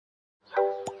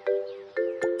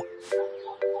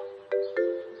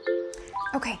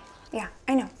Okay, yeah,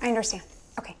 I know, I understand.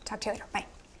 Okay, talk to you later, bye.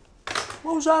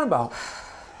 What was that about?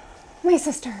 My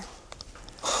sister.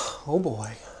 Oh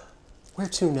boy. Where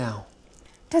to now?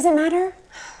 Does it matter?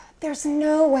 There's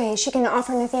no way she can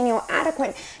offer Nathaniel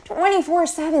adequate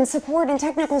 24/7 support and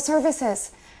technical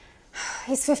services.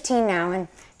 He's 15 now, and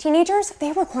teenagers,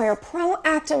 they require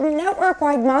proactive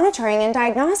network-wide monitoring and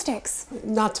diagnostics.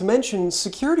 Not to mention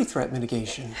security threat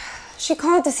mitigation. She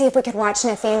called to see if we could watch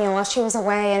Nathaniel while she was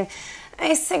away, and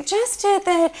I suggested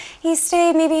that he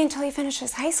stay maybe until he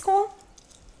finishes high school.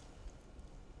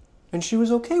 And she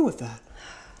was okay with that?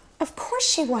 Of course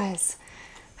she was.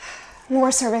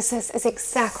 More services is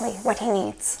exactly what he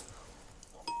needs.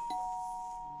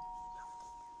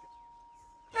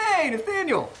 Hey,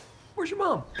 Nathaniel! Where's your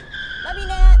mom? Love you,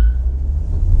 Nat.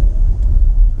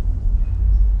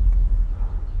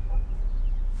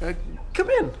 Come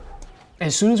in.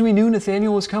 As soon as we knew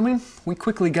Nathaniel was coming, we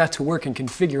quickly got to work in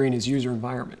configuring his user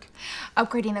environment.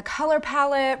 Upgrading the color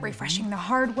palette, refreshing the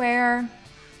hardware.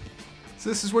 So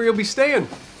this is where you'll be staying.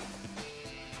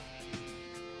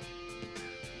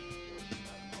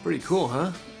 Pretty cool,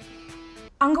 huh?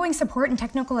 Ongoing support and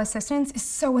technical assistance is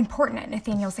so important at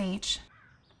Nathaniel's age.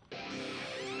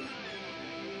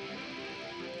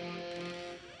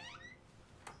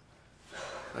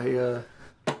 I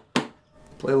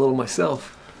play a little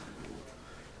myself.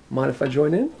 Mind if I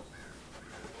join in?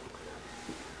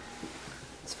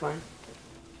 It's fine.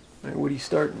 All right, what are you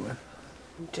starting with?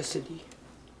 Just a D.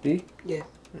 D? Yeah.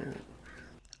 All right.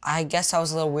 I guess I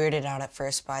was a little weirded out at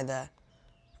first by the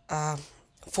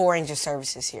full range of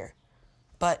services here.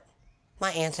 But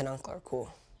my aunt and uncle are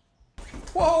cool.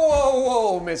 Whoa, whoa,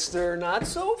 whoa, mister. Not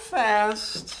so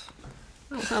fast.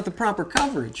 Without the proper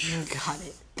coverage. You got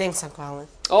it. Thanks, Uncle Alan.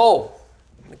 Oh,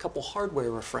 and a couple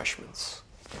hardware refreshments.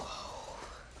 Whoa.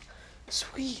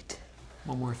 Sweet.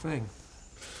 One more thing.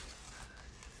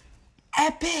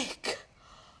 Epic!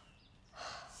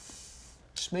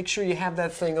 Just make sure you have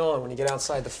that thing on when you get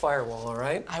outside the firewall, all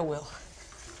right? I will.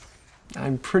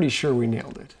 I'm pretty sure we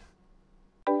nailed it.